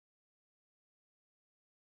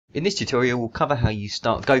In this tutorial, we'll cover how you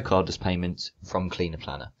start GoCardless payments from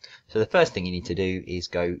CleanerPlanner. So the first thing you need to do is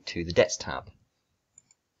go to the Debts tab.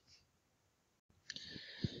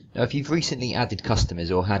 Now, if you've recently added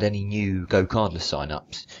customers or had any new GoCardless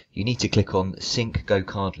sign-ups, you need to click on Sync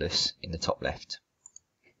GoCardless in the top left.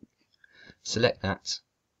 Select that.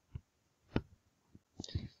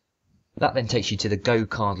 That then takes you to the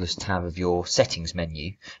GoCardless tab of your settings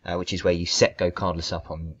menu, which is where you set GoCardless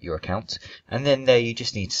up on your account. And then there you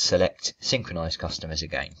just need to select Synchronize Customers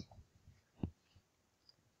again.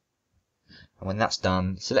 And when that's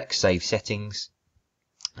done, select Save Settings,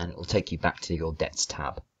 and it will take you back to your Debts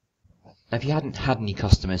tab. Now, if you hadn't had any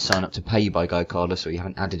customers sign up to pay you by GoCardless, or you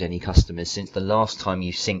haven't added any customers since the last time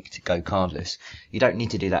you synced GoCardless, you don't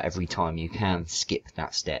need to do that every time. You can skip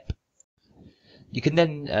that step. You can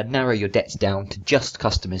then narrow your debts down to just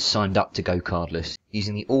customers signed up to GoCardless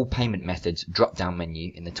using the All Payment Methods drop-down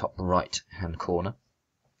menu in the top right-hand corner.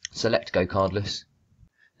 Select GoCardless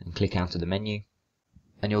and click out of the menu,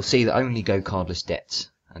 and you'll see that only GoCardless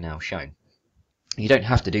debts are now shown. You don't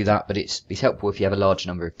have to do that, but it's helpful if you have a large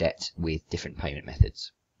number of debts with different payment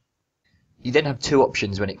methods. You then have two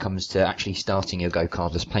options when it comes to actually starting your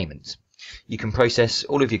GoCardless payments. You can process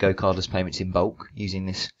all of your GoCardless payments in bulk using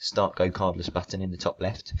this Start GoCardless button in the top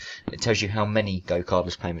left. It tells you how many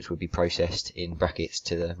GoCardless payments will be processed in brackets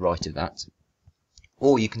to the right of that.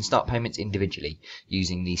 Or you can start payments individually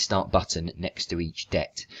using the Start button next to each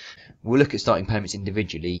debt. We'll look at starting payments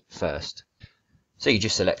individually first. So you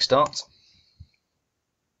just select Start.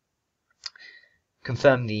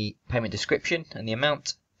 Confirm the payment description and the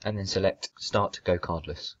amount, and then select Start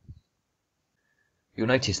GoCardless. You'll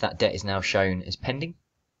notice that debt is now shown as pending.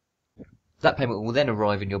 That payment will then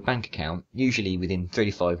arrive in your bank account, usually within 3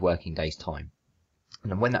 to 5 working days' time.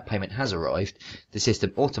 And when that payment has arrived, the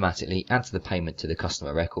system automatically adds the payment to the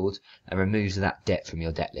customer record and removes that debt from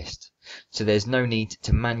your debt list. So there's no need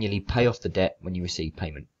to manually pay off the debt when you receive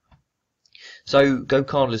payment. So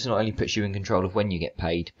GoCardless not only puts you in control of when you get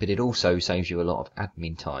paid, but it also saves you a lot of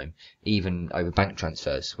admin time, even over bank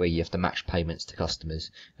transfers, where you have to match payments to customers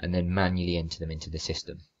and then manually enter them into the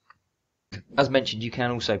system. As mentioned, you can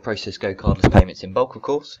also process GoCardless payments in bulk, of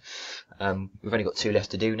course. We've only got 2 left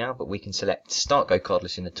to do now, but we can select Start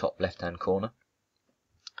GoCardless in the top left-hand corner.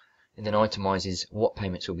 It then itemises what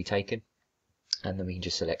payments will be taken, and then we can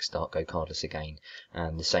just select Start GoCardless again,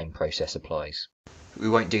 and the same process applies. We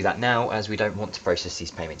won't do that now as we don't want to process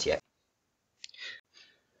these payments yet.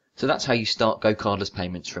 So that's how you start GoCardless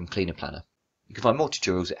payments from CleanerPlanner. You can find more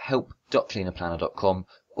tutorials at help.cleanerplanner.com,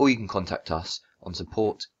 or you can contact us on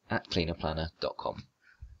support@cleanerplanner.com.